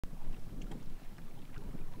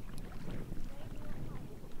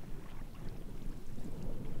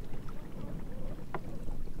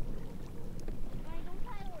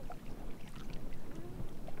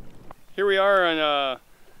Here we are on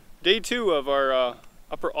day 2 of our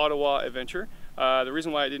Upper Ottawa adventure. The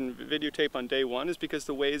reason why I didn't videotape on day 1 is because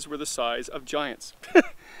the waves were the size of giants.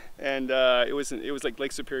 And it was like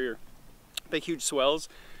Lake Superior. Big huge swells,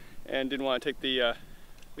 and didn't want to take the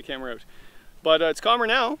camera out. But it's calmer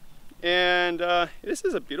now, and this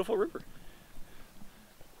is a beautiful river.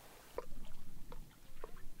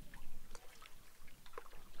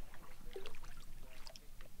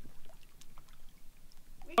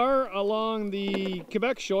 We are along the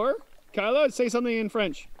Quebec shore. Kyla, say something in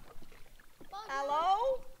French.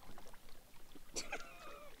 Hello?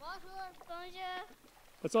 Bonjour, bonjour.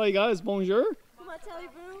 That's all you got is bonjour? Comment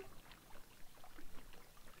allez-vous?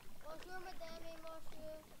 Bonjour, madame et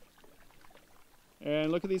monsieur. And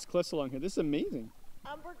look at these cliffs along here. This is amazing.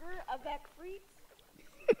 Hamburger avec frites?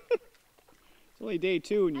 It's only day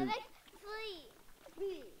 2 and you're... Avec frites.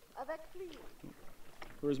 Frites. Avec frites.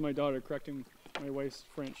 Where's my daughter correcting my wife's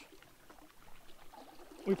French?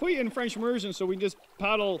 We put you in French immersion so we can just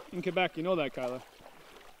paddle in Quebec. You know that, Kyla?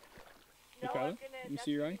 Hey, Kyla, you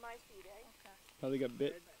see your eye? Feet, eh? Okay. How they got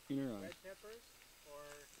bit in her eye. Red peppers or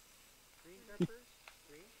green peppers?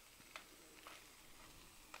 Green?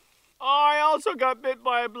 I also got bit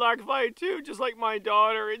by a black fly too, just like my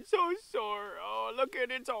daughter. It's so sore. Oh, look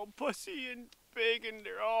at it. It's all pussy and big and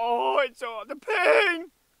there. Oh, it's all the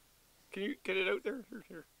pain. Can you get it out there?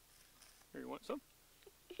 Here. Here, you want some?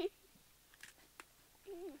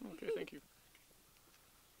 Okay, thank you.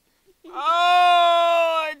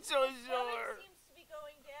 Oh, it's so sore. Seems to be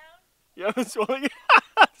going down. Yeah, the swelling.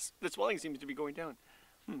 The swelling seems to be going down.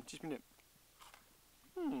 Just a minute.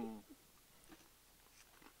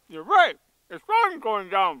 You're right. The swelling's going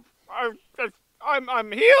down.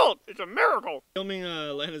 I'm healed. It's a miracle. Filming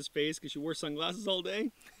Lana's face because she wore sunglasses all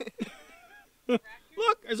day.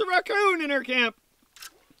 Look, there's a raccoon in her camp.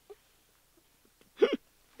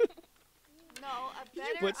 No, a Did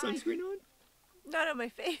you put sunscreen on? Not on my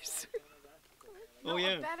face. Oh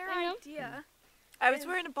yeah. A better idea. I was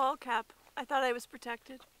wearing a ball cap. I thought I was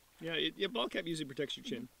protected. Yeah, your ball cap usually protects your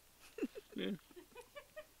chin. Yeah.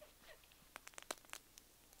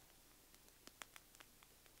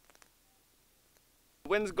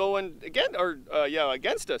 Wind's going again, or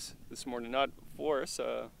against us this morning, not for us.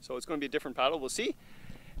 So it's going to be a different paddle. We'll see.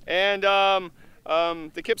 And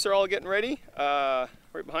the kips are all getting ready right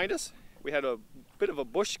behind us. We had a bit of a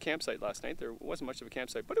bush campsite last night. There wasn't much of a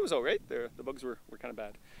campsite, but it was all right. The bugs were kind of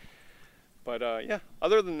bad. But yeah,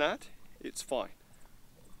 other than that, it's fine.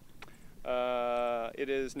 It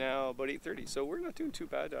is now about 8:30, so we're not doing too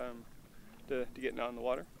bad to getting out in the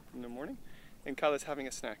water in the morning. And Kyla's having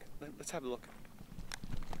a snack. Let's have a look.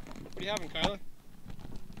 What are you having, Kyla?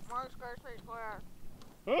 Rice Krispie Square.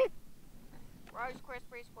 Huh? Rice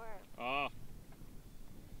Krispie Square. Ah.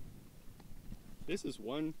 This is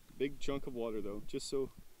one big chunk of water though, just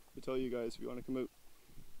so to tell you guys if you want to come out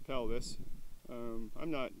and paddle this.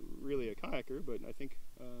 I'm not really a kayaker, but I think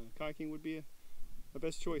kayaking would be a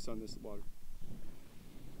best choice on this water.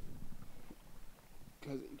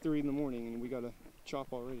 Because it's 3 in the morning and we got to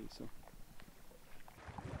chop already, so.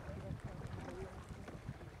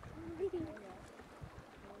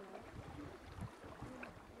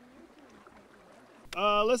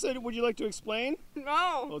 Listen, would you like to explain?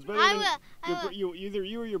 No. Well, it's better than either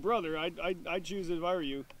you or your brother. I'd choose it if I were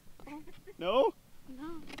you. No?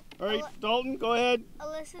 No. All right, Dalton, go ahead.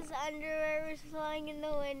 Alyssa's underwear was flying in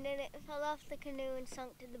the wind and it fell off the canoe and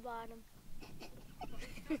sunk to the bottom.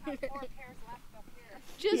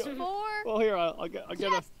 Just 4? Well, here I'll get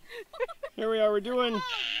a. Here we are. We're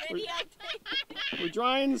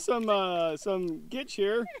drying some gitch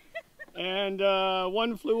here, and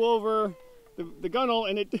one flew over the gunnel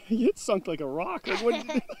and it sunk like a rock. Like, what,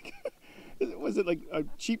 was it like a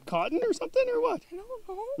cheap cotton or something or what? I don't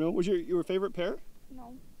know. No, was your favorite pair?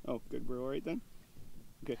 No. Oh, good. We're all right then.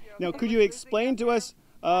 Okay. Now, could you explain to us,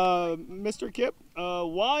 Mr. Kip,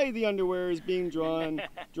 why the underwear is being dried?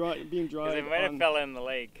 Because it might have fell in the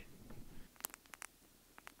lake.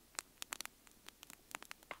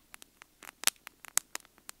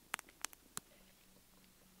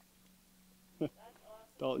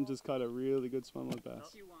 Dalton just caught a really good smallmouth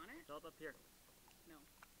bass. Do you want it? Hold up here.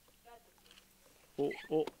 No.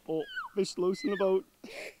 Oh, fish loose in the boat.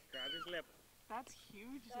 Grab his lip. That's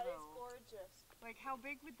huge though. That is gorgeous. Like how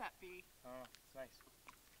big would that be? Oh, it's nice.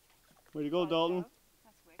 Way to go, Dalton.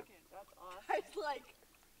 That's wicked. That's awesome. I was like,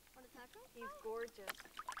 Want a taco? he's gorgeous.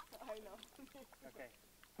 I know. Okay.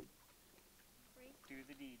 Do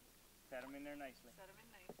the deed. Set him in there nicely. Set him in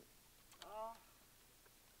nice. Oh.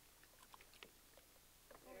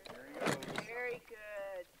 There he goes. Very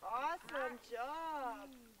good. Awesome job.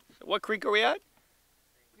 What creek are we at?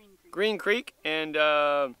 Green Creek. Green Creek, and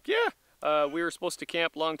we were supposed to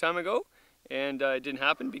camp a long time ago, and it didn't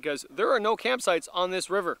happen because there are no campsites on this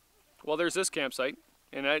river. Well, there's this campsite,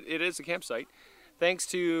 and it is a campsite. Thanks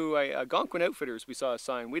to Algonquin Outfitters, we saw a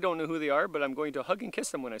sign. We don't know who they are, but I'm going to hug and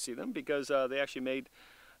kiss them when I see them because they actually made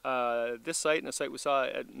this site and a site we saw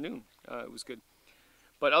at noon. It was good.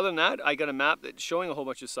 But other than that, I got a map that's showing a whole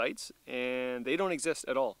bunch of sites, and they don't exist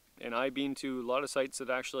at all. And I've been to a lot of sites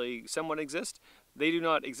that actually somewhat exist. They do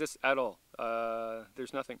not exist at all.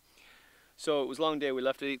 There's nothing. So it was a long day. We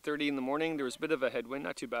left at 8:30 in the morning. There was a bit of a headwind,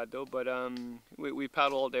 not too bad though, but we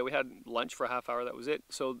paddled all day. We had lunch for a half hour, that was it.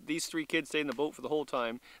 So these three kids stayed in the boat for the whole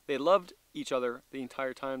time. They loved each other the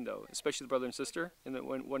entire time though, especially the brother and sister in the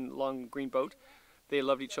one long green boat. They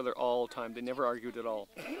loved each other all the time. They never argued at all.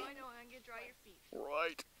 I know, I'm gonna dry your feet.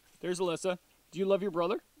 Right. There's Alyssa. Do you love your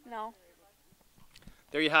brother? No.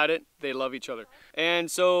 There you had it. They love each other.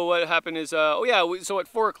 And so what happened is, so at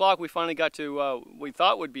 4 o'clock we finally got to, we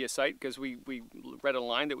thought would be a site because we read a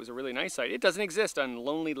line that was a really nice site. It doesn't exist on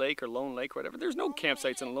Lonely Lake or Lone Lake or whatever. There's no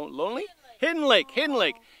campsites in Lonely. Hidden Lake. Hidden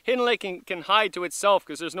Lake can hide to itself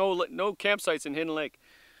because there's no campsites in Hidden Lake.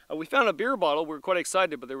 We found a beer bottle. We were quite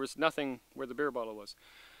excited, but there was nothing where the beer bottle was.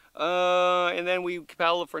 And then we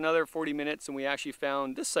paddled for another 40 minutes and we actually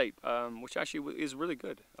found this site, which actually is really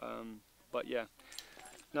good. But yeah.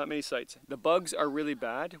 Not many sites. The bugs are really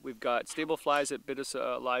bad. We've got stable flies that bit us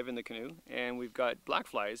alive in the canoe, and we've got black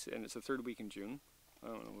flies, and it's the third week in June. I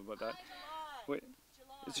don't know about that. Wait,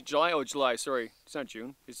 it's July? Oh, July, sorry. It's not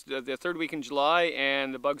June. It's the third week in July,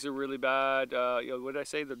 and the bugs are really bad. What did I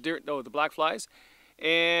say? The black flies.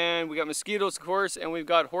 And we got mosquitoes, of course, and we've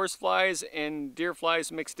got horse flies and deer flies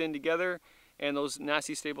mixed in together, and those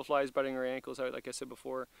nasty stable flies biting our ankles out, like I said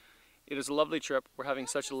before. It is a lovely trip. We're having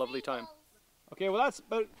such a lovely time. Okay, well that's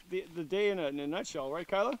about the day in a nutshell, right,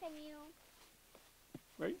 Kyla?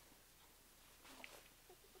 Right?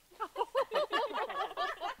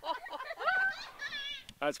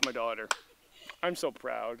 That's my daughter. I'm so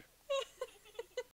proud.